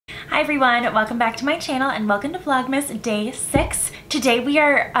everyone, welcome back to my channel and welcome to Vlogmas Day 6. Today we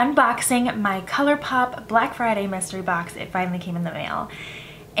are unboxing my Colourpop Black Friday mystery box. It finally came in the mail.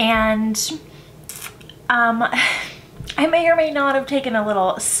 And I may or may not have taken a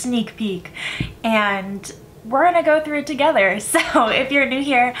little sneak peek and we're gonna go through it together. So if you're new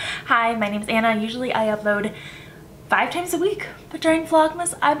here, hi, my name's Anna. Usually I upload 5 times a week, but during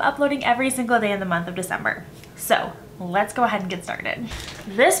Vlogmas I'm uploading every single day in the month of December. So let's go ahead and get started.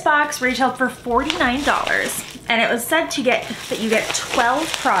 This box retailed for $49 and it was said to get that you get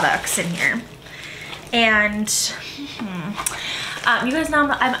 12 products in here. And you guys know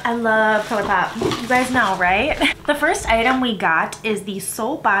I love Colourpop. You guys know, right? The first item we got is the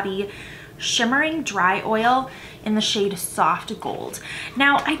Soul Body Shimmering Dry Oil in the shade Soft Gold.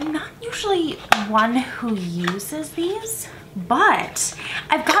 Now, I'm not usually one who uses these, but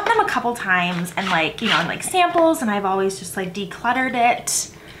I've gotten them a couple times and like, you know, in like samples, and I've always just like decluttered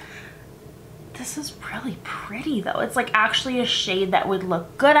it. This is really pretty though. It's like actually a shade that would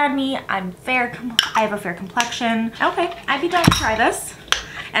look good on me. I have a fair complexion. Okay, I'd be down to try this.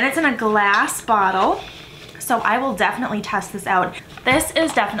 And it's in a glass bottle, so I will definitely test this out. This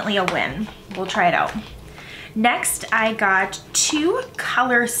is definitely a win. We'll try it out. Next, I got 2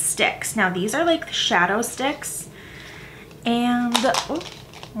 color sticks. Now these are like shadow sticks. And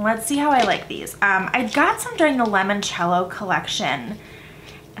let's see how I like these. I got some during the Limoncello collection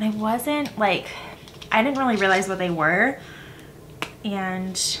and I didn't really realize what they were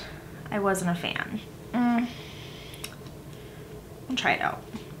and I wasn't a fan. I'll try it out.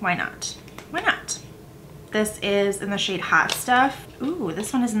 Why not? Why not? This is in the shade Hot Stuff. Ooh,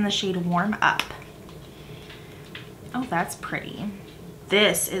 this one is in the shade Warm Up. Oh, that's pretty.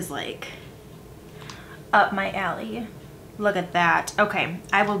 This is like up my alley. Look at that. Okay,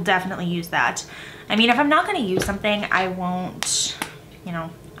 I will definitely use that. I mean, if I'm not gonna use something, I won't, you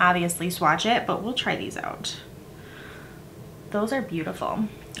know, obviously swatch it, but we'll try these out. Those are beautiful.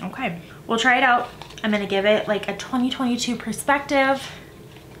 Okay, we'll try it out. I'm gonna give it like a 2022 perspective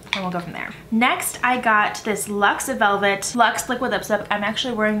and we'll go from there. Next, I got this Luxe Velvet Luxe Liquid Lipstick. I'm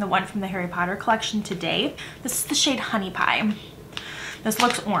actually wearing the one from the Harry Potter collection today. This is the shade Honey Pie. This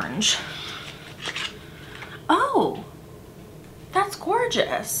looks orange. Oh, that's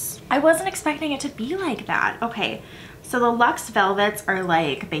gorgeous. I wasn't expecting it to be like that. Okay, so the Luxe Velvets are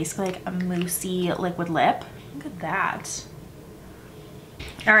like basically like a moussey liquid lip. Look at that.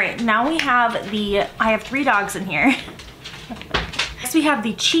 All right, now we have I have 3 dogs in here. Next we have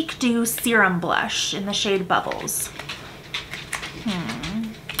the Cheek Dew Serum Blush in the shade Bubbles.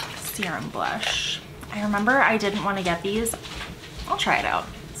 Serum blush. I remember I didn't want to get these. I'll try it out.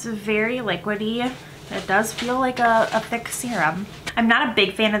 It's very liquidy. It does feel like a thick serum. I'm not a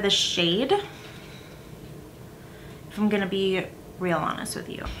big fan of this shade, if I'm gonna be real honest with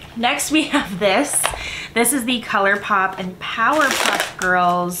you. Next we have this. This is the Colourpop and Powerpuff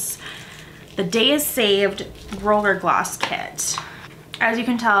Girls The Day Is Saved Roller Gloss Kit. As you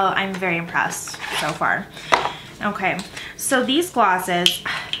can tell, I'm very impressed so far. Okay, so these glosses,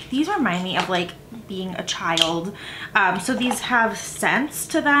 these remind me of like being a child. So these have scents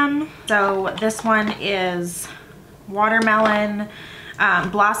to them. So this one is watermelon,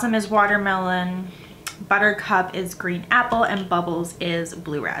 Blossom is watermelon, Buttercup is green apple, and Bubbles is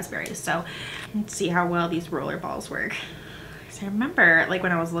blue raspberry. So let's see how well these roller balls work. So I remember like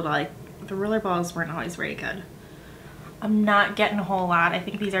when I was little, like the roller balls weren't always very good. I'm not getting a whole lot. I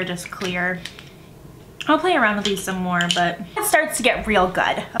think these are just clear. I'll play around with these some more, but it starts to get real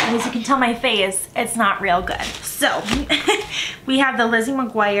good. As you can tell my face, it's not real good. So we have the Lizzie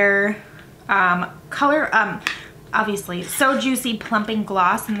McGuire obviously So Juicy Plumping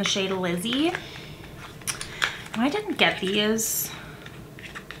Gloss in the shade Lizzie. I didn't get these.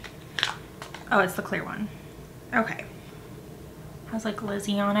 Oh, it's the clear one. Okay. Has like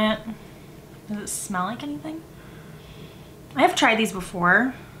Lizzie on it. Does it smell like anything? I have tried these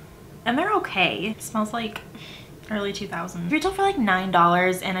before and they're okay. It smells like early 2000s. Retail for like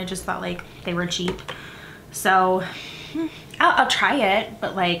 $9 and I just thought like they were cheap. So I'll try it,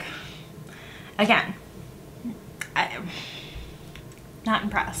 but like, again, I'm not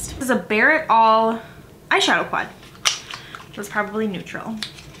impressed. This is a Bare It All eyeshadow quad. It was probably neutral.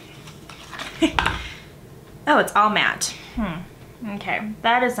 Oh, it's all matte. Okay,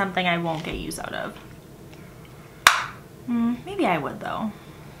 that is something I won't get use out of. Maybe I would though.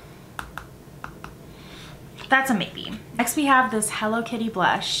 That's a maybe. Next we have this Hello Kitty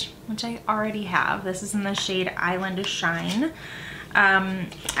blush, which I already have. This is in the shade Island Shine.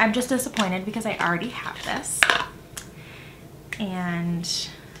 I'm just disappointed because I already have this. And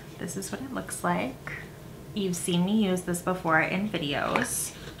this is what it looks like. You've seen me use this before in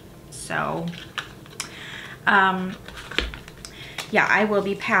videos. So, yeah, I will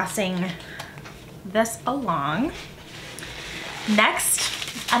be passing this along.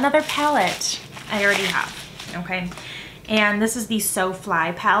 Next, another palette I already have, okay? And this is the So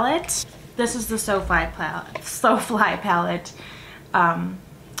Fly palette. This is the So Fly palette.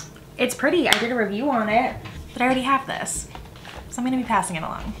 It's pretty. I did a review on it, but I already have this. So I'm gonna be passing it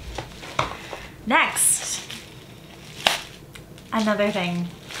along. Next, another thing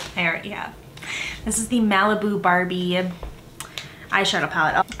I already have. This is the Malibu Barbie eyeshadow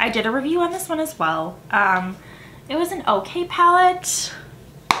palette. I did a review on this one as well. It was an okay palette,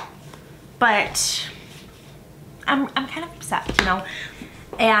 but I'm kind of upset, you know?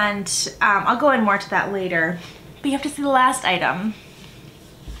 And I'll go in more to that later. But you have to see the last item.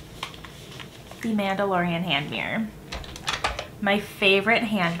 The Mandalorian hand mirror. My favorite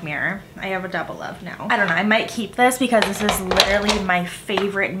hand mirror. I have a double of now. I don't know, I might keep this because this is literally my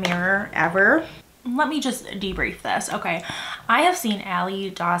favorite mirror ever. Let me just debrief this. Okay, I have seen Allie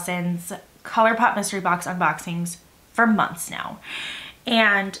Dawson's Colourpop mystery box unboxings for months now,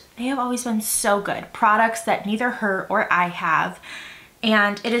 and they have always been so good. Products that neither her or I have,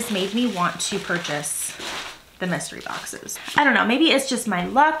 and it has made me want to purchase the mystery boxes. I don't know, maybe it's just my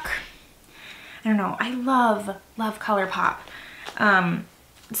luck. I don't know, I love Colourpop.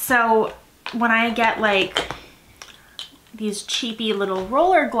 So when I get like these cheapy little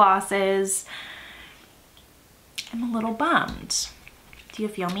roller glosses, I'm a little bummed. Do you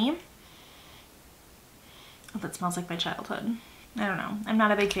feel me? Oh, that smells like my childhood. I don't know. I'm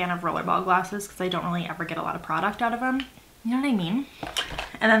not a big fan of rollerball glosses because I don't really ever get a lot of product out of them. You know what I mean?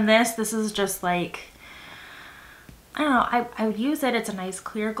 And then this is just like, I don't know, I would use it. It's a nice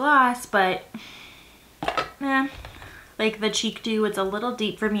clear gloss, but like the Cheek Dew, it's a little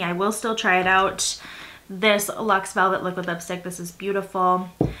deep for me. I will still try it out. This Luxe Velvet Liquid Lipstick, this is beautiful.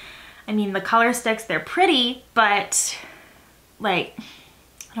 I mean, the color sticks, they're pretty, but like,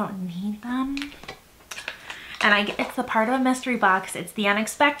 I don't need them. And it's the part of a mystery box. It's the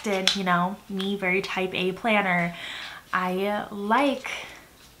unexpected, you know, me, very type A planner. I like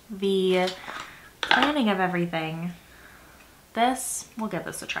the planning of everything. We'll give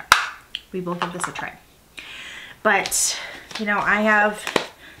this a try. We will give this a try. But, you know, I have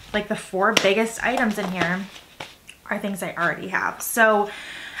like the 4 biggest items in here are things I already have. So,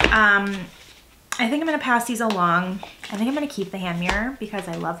 I think I'm gonna pass these along. I think I'm gonna keep the hand mirror because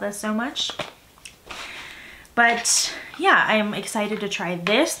I love this so much. But yeah, I'm excited to try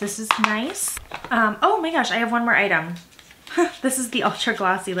this. This is nice. Oh my gosh, I have one more item. This is the Ultra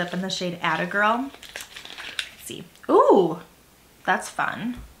Glossy Lip in the shade Atta Girl. Let's see. Ooh, that's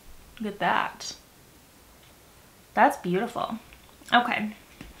fun. Look at that. That's beautiful. Okay,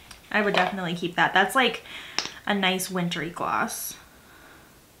 I would definitely keep that. That's like a nice wintry gloss.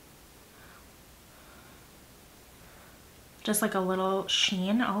 Just like a little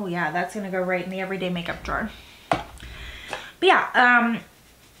sheen. Oh yeah, that's gonna go right in the everyday makeup drawer. But yeah,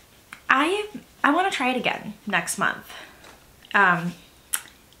 I want to try it again next month.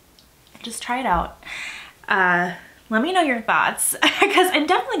 Just try it out. Let me know your thoughts because I'm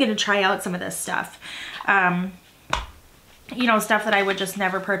definitely gonna try out some of this stuff. You know, stuff that I would just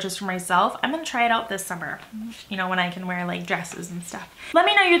never purchase for myself. I'm gonna try it out this summer, you know, when I can wear like dresses and stuff. Let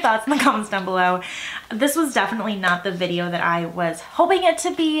me know your thoughts in the comments down below. This was definitely not the video that I was hoping it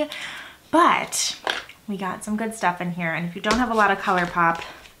to be, but we got some good stuff in here. And if you don't have a lot of Colourpop,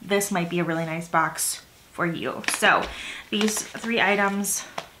 this might be a really nice box for you. So these 3 items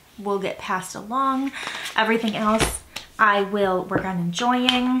will get passed along. Everything else I will work on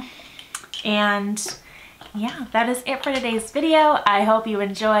enjoying. And yeah, that is it for today's video. I hope you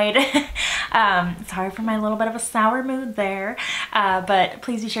enjoyed. Sorry for my little bit of a sour mood there, but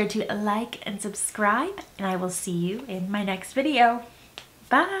please be sure to like and subscribe, and I will see you in my next video.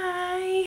 Bye!